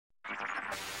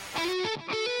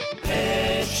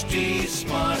HT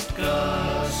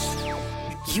Smartcast.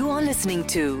 You are listening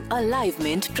to a Live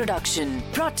Mint production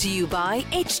brought to you by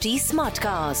HT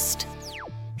Smartcast.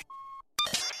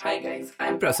 Hi guys,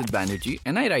 I'm Prasid Banerjee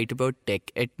and I write about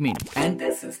tech at Mint. And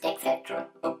this is TechCetra,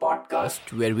 a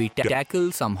podcast Where we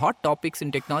tackle some hot topics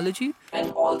in technology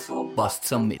and also bust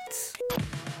some myths.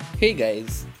 Hey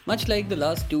guys, much like the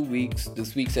last 2 weeks,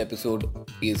 this week's episode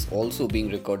is also being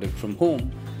recorded from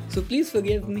home. So please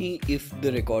forgive me if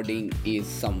the recording is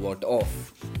somewhat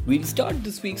off. We'll start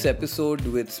this week's episode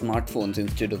with smartphones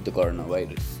instead of the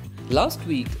coronavirus. Last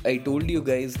week, I told you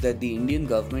guys that the Indian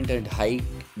government had hiked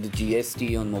the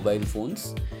GST on mobile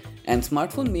phones, and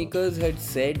smartphone makers had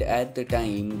said at the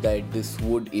time that this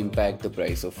would impact the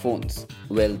price of phones.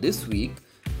 Well, this week,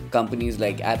 companies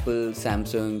like Apple,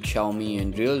 Samsung, Xiaomi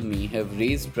and Realme have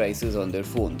raised prices on their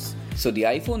phones. So the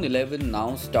iPhone 11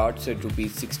 now starts at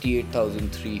Rs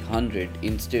 68,300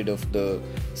 instead of the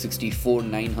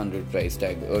 64,900 price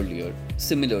tag earlier.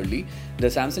 Similarly, the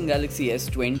Samsung Galaxy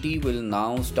S20 will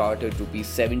now start at Rs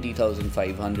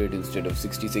 70,500 instead of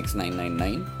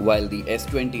 66,999, while the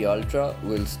S20 Ultra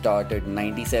will start at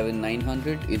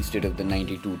 97,900 instead of the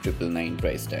 92,999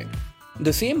 price tag.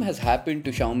 The same has happened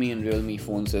to Xiaomi and Realme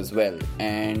phones as well,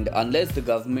 and unless the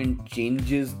government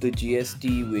changes the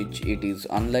GST, which it is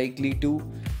unlikely to,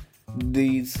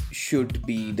 these should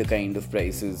be the kind of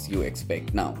prices you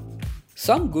expect now.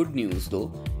 Some good news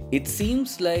though, it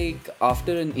seems like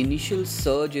after an initial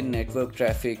surge in network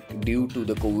traffic due to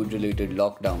the COVID-related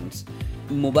lockdowns,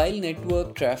 mobile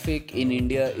network traffic in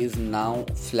India is now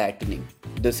flattening.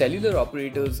 The Cellular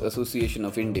Operators Association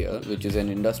of India, which is an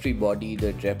industry body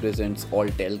that represents all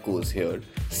telcos here,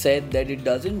 said that it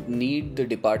doesn't need the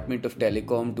Department of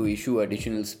Telecom to issue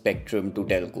additional spectrum to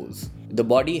telcos. The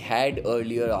body had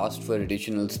earlier asked for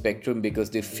additional spectrum because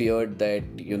they feared that,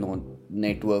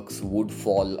 networks would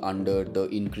fall under the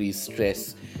increased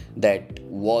stress that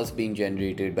was being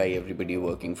generated by everybody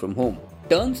working from home.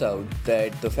 Turns out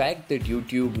that the fact that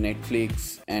YouTube,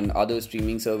 Netflix and other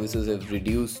streaming services have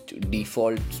reduced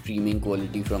default streaming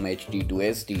quality from HD to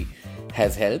SD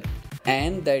has helped,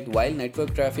 and that while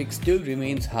network traffic still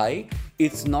remains high,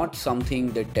 it's not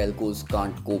something that telcos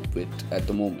can't cope with at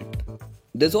the moment.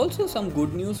 There's also some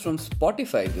good news from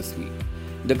Spotify this week.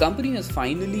 The company has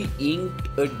finally inked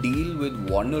a deal with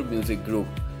Warner Music Group,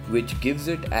 which gives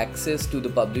it access to the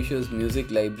publisher's music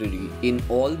library in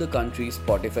all the countries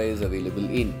Spotify is available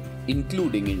in,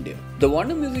 including India. The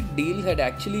Warner Music deal had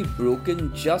actually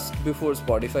broken just before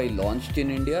Spotify launched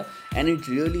in India, and it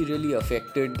really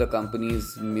affected the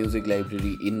company's music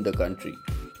library in the country.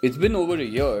 It's been over a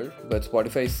year, but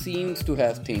Spotify seems to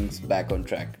have things back on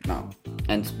track now.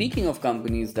 And speaking of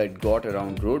companies that got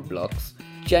around roadblocks,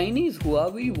 Chinese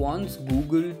Huawei wants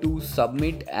Google to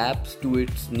submit apps to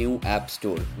its new app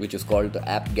store, which is called the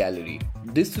App Gallery.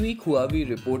 This week, Huawei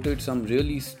reported some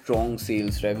really strong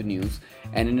sales revenues,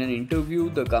 and in an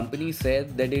interview, the company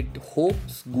said that it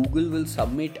hopes Google will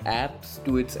submit apps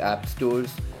to its app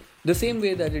stores the same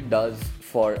way that it does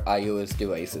for iOS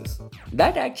devices.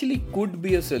 That actually could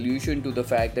be a solution to the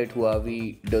fact that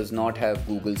Huawei does not have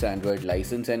Google's Android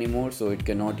license anymore, so it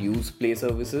cannot use Play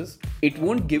services. It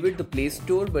won't give it the Play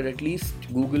Store, but at least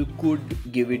Google could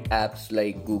give it apps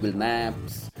like Google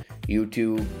Maps,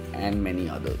 YouTube, and many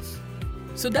others.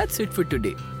 So that's it for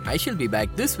today. I shall be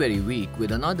back this very week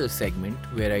with another segment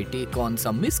where I take on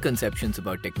some misconceptions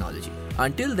about technology.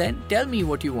 Until then, tell me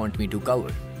what you want me to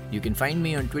cover. You can find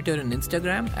me on Twitter and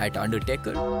Instagram at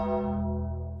Undertaker.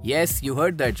 Yes, you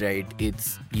heard that right.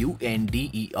 It's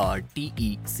UNDERTECHER.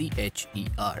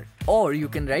 Or you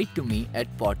can write to me at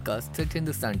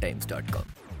podcasts@hindustantimes.com.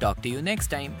 Talk to you next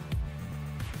time.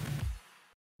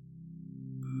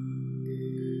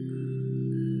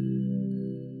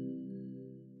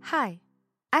 Hi,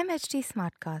 I'm HT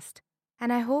Smartcast,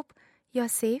 and I hope you're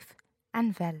safe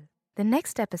and well. The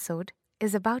next episode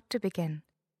is about to begin.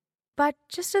 But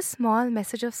just a small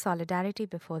message of solidarity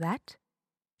before that.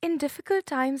 In difficult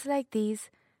times like these,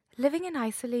 living in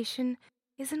isolation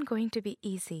isn't going to be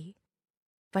easy.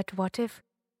 But what if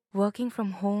working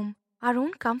from home, our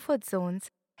own comfort zones,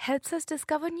 helps us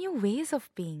discover new ways of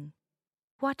being?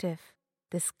 What if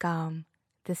this calm,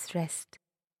 this rest,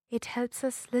 it helps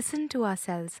us listen to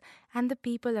ourselves and the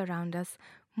people around us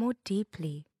more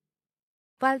deeply?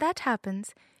 While that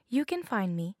happens, you can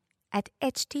find me at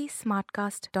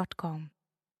htsmartcast.com,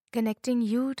 connecting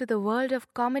you to the world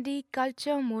of comedy,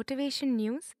 culture, motivation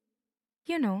news.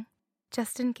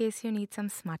 Just in case you need some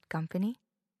smart company.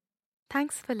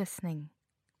 Thanks for listening.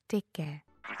 Take care.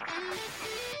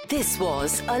 This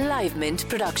was a Live Mint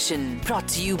production brought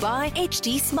to you by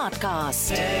HT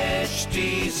Smartcast.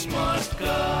 HT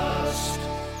Smartcast.